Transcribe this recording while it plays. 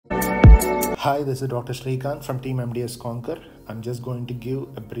Hi, this is Dr. Shree from Team MDS CONQUER. I'm just going to give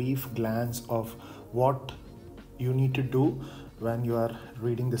a brief glance of what you need to do when you are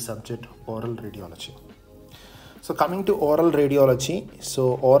reading the subject oral radiology. So coming to oral radiology,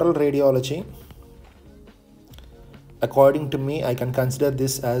 according to me, I can consider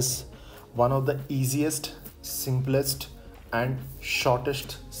this as one of the easiest, simplest and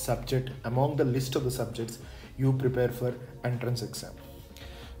shortest subject among the list of the subjects you prepare for entrance exam.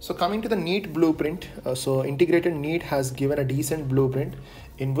 So coming to the NEET blueprint, so integrated NEET has given a decent blueprint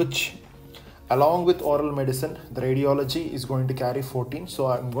in which along with oral medicine, the radiology is going to carry 14. So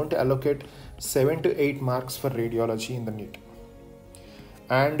I'm going to allocate 7 to 8 marks for radiology in the NEET.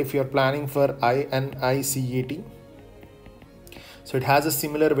 And if you're planning for INICET, so it has a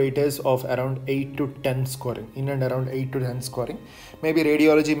similar weightage of around 8 to 10 scoring, in and around 8 to 10 scoring. Maybe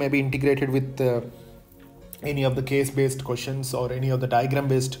radiology may be integrated with any of the case-based questions or any of the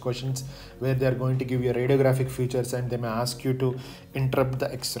diagram-based questions where they are going to give you radiographic features and they may ask you to interrupt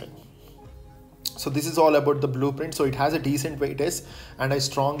the X-ray. So this is all about the blueprint. So it has a decent weightage and I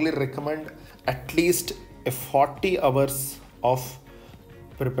strongly recommend at least a 40 hours of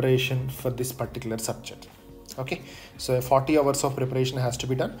preparation for this particular subject. Okay, so 40 hours of preparation has to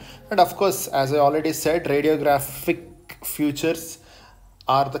be done. And of course, as I already said, radiographic features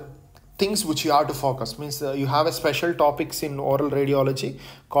are the things which you have to focus. Means you have a special topics in oral radiology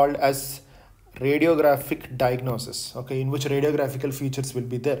called as radiographic diagnosis, okay, in which radiographical features will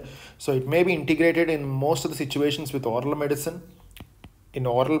be there. So it may be integrated in most of the situations with oral medicine. In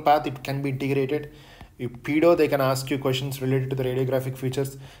oral path, it can be integrated. Pedo, they can ask you questions related to the radiographic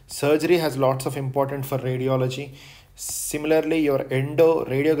features. Surgery has lots of importance for radiology. Similarly, your endo,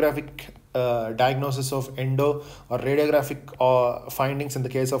 radiographic diagnosis of endo or radiographic findings in the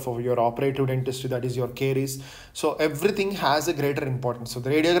case of your operative dentistry, that is your caries. So everything has a greater importance. So the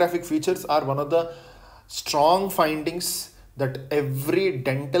radiographic features are one of the strong findings that every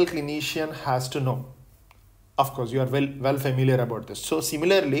dental clinician has to know. Of course, you are well familiar about this. So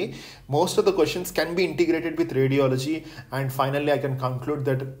similarly, most of the questions can be integrated with radiology. And finally, I can conclude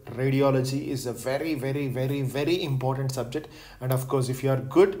that radiology is a very important subject. And of course, if you are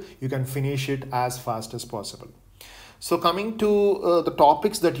good, you can finish it as fast as possible. So coming to the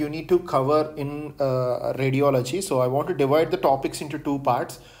topics that you need to cover in radiology. So I want to divide the topics into two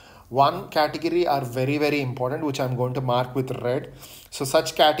parts. One category are very important, which I'm going to mark with red. So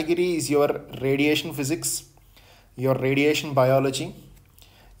such category is your radiation physics, your radiation biology,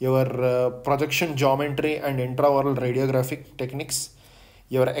 your projection geometry and intraoral radiographic techniques,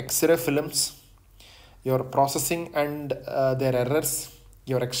 your X-ray films, your processing and their errors,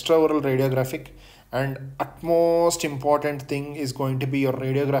 your extraoral radiographic, and utmost important thing is going to be your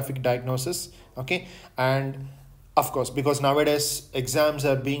radiographic diagnosis. Okay, and of course, because nowadays exams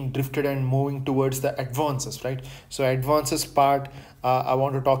are being drifted and moving towards the advances, right? So advances part, I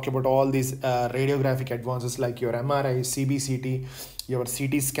want to talk about all these radiographic advances like your MRI, CBCT, your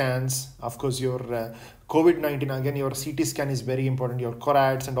CT scans, of course your COVID-19, again your CT scan is very important, your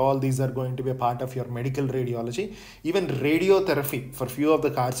corads and all these are going to be a part of your medical radiology. Even radiotherapy for few of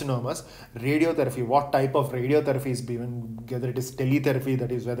the carcinomas, radiotherapy, what type of radiotherapy is given, whether it is teletherapy,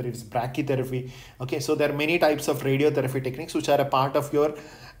 that is whether it is brachytherapy. Okay, so there are many types of radiotherapy techniques which are a part of your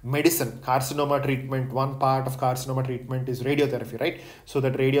medicine. Carcinoma treatment, one part of carcinoma treatment is radiotherapy, right? So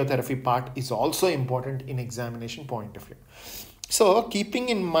that radiotherapy part is also important in examination point of view. So keeping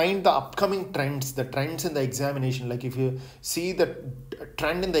in mind the upcoming trends, the trends in the examination, like if you see the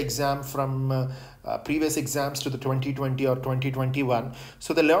trend in the exam from previous exams to the 2020 or 2021,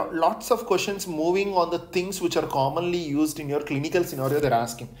 so there are lots of questions moving on the things which are commonly used in your clinical scenario they're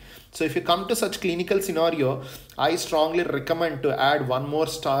asking. So if you come to such clinical scenario, I strongly recommend to add one more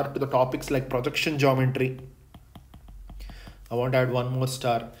star to the topics like projection geometry. I want to add one more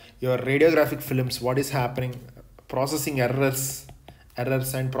star. Your radiographic films, what is happening, processing errors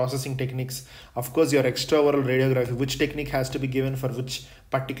and processing techniques. Of course, your extraoral radiography, which technique has to be given for which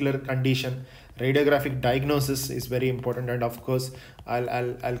particular condition. Radiographic diagnosis is very important, and of course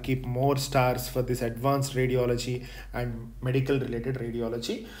I'll keep more stars for this advanced radiology and medical related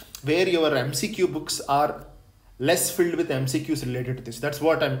radiology, where your MCQ books are less filled with MCQs related to this. That's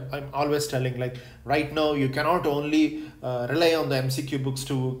what I'm always telling. Like right now, you cannot only rely on the MCQ books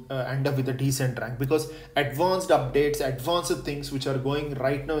to end up with a decent rank, because advanced updates, advanced things which are going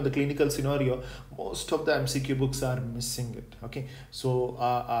right now in the clinical scenario, most of the MCQ books are missing it. Okay, so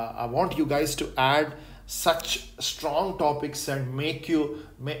I want you guys to add such strong topics and make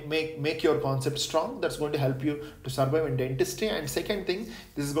your concept strong. That's going to help you to survive in dentistry. And second thing,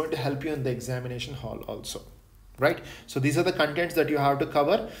 this is going to help you in the examination hall also. right? So these are the contents that you have to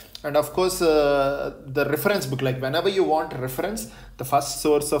cover. And of course, the reference book, like whenever you want reference, the first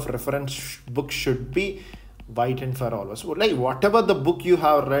source of reference book should be White and Fair always. So like whatever the book you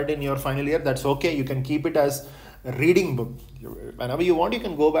have read in your final year, that's okay. You can keep it as a reading book. Whenever you want, you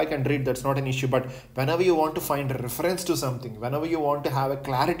can go back and read. That's not an issue. But whenever you want to find a reference to something, whenever you want to have a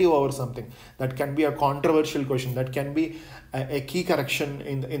clarity over something, that can be a controversial question, that can be a key correction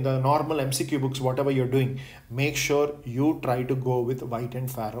in the normal MCQ books, whatever you're doing, make sure you try to go with White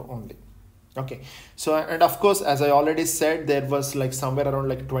and Farrow only. Okay, so and of course, as I already said, there was like somewhere around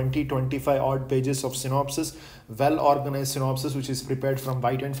like 20-25 odd pages of synopsis, well organized synopsis, which is prepared from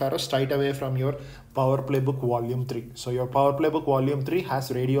White and Farrow straight away from your Power Playbook Volume 3. So your Power Playbook Volume 3 has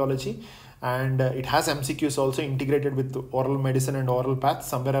radiology, and it has MCQs also integrated with oral medicine and oral path.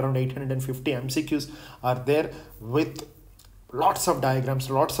 Somewhere around 850 MCQs are there with lots of diagrams,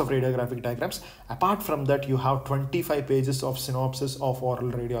 lots of radiographic diagrams. Apart from that, you have 25 pages of synopsis of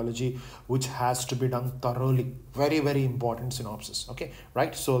oral radiology, which has to be done thoroughly. Very, very important synopsis. Okay,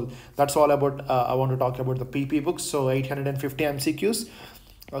 right? So that's all about, I want to talk about the PP books. So 850 MCQs,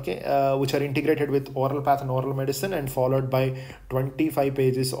 okay, which are integrated with oral path and oral medicine, and followed by 25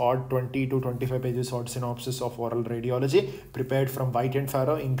 pages or 20 to 25 pages odd synopsis of oral radiology prepared from White and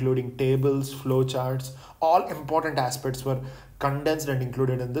Farrow, including tables, flowcharts. All important aspects were condensed and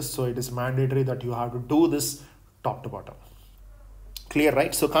included in this, so it is mandatory that you have to do this top to bottom. Clear,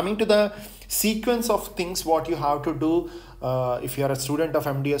 right? So coming to the sequence of things what you have to do if you are a student of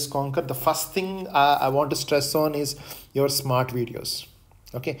MDS CONQUER, the first thing I want to stress on is your smart videos.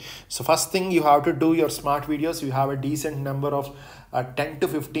 Okay, so first thing you have to do your smart videos. You have a decent number of 10 to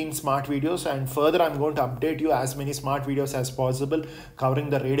 15 smart videos, and further I'm going to update you as many smart videos as possible covering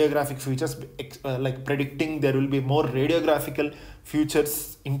the radiographic features, like predicting there will be more radiographical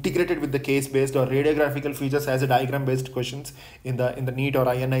features integrated with the case based or radiographical features as a diagram based questions in the NEET or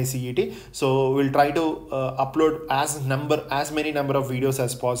INICET. So we'll try to upload as many number of videos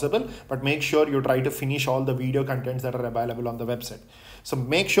as possible, but make sure you try to finish all the video contents that are available on the website. So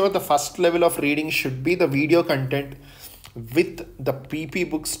make sure the first level of reading should be the video content with the PP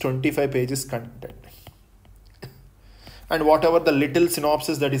books 25 pages content. And whatever the little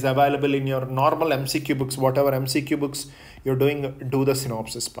synopsis that is available in your normal MCQ books, whatever MCQ books you're doing, do the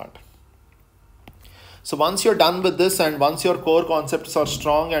synopsis part. So once you're done with this, and once your core concepts are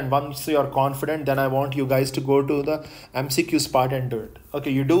strong, and once you're confident, then I want you guys to go to the MCQs part and do it.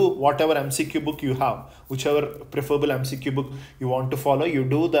 Okay, you do whatever MCQ book you have, whichever preferable MCQ book you want to follow, you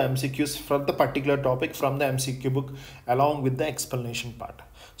do the MCQs from the particular topic from the MCQ book along with the explanation part.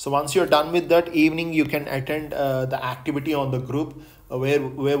 So once you're done with that, evening you can attend the activity on the group where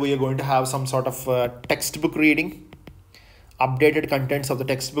we are going to have some sort of textbook reading. Updated contents of the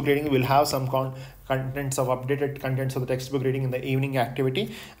textbook reading. We'll have some updated contents of the textbook reading in the evening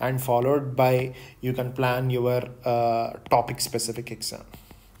activity, and followed by you can plan your topic specific exam.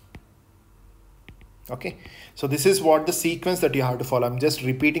 Okay, so this is what the sequence that you have to follow. I'm just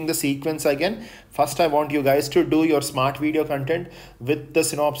repeating the sequence again. First, I want you guys to do your smart video content with the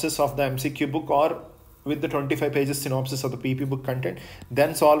synopsis of the MCQ book or with the 25 pages synopsis of the PP book content.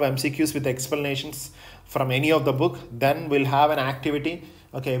 Then solve MCQs with explanations from any of the book. Then we'll have an activity.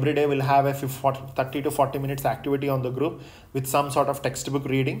 Okay, every day we'll have a 30 to 40 minutes activity on the group with some sort of textbook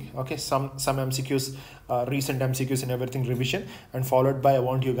reading. Okay, some MCQs, recent MCQs and everything revision, and followed by I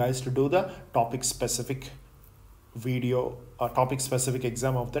want you guys to do the topic specific video or topic specific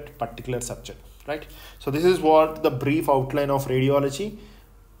exam of that particular subject, right? So this is what the brief outline of radiology.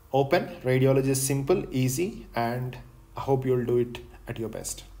 Open. Radiology is simple, easy, and I hope you'll do it at your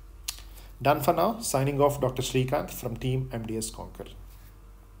best. Done for now. Signing off, Dr. Srikanth from Team MDS CONQUER.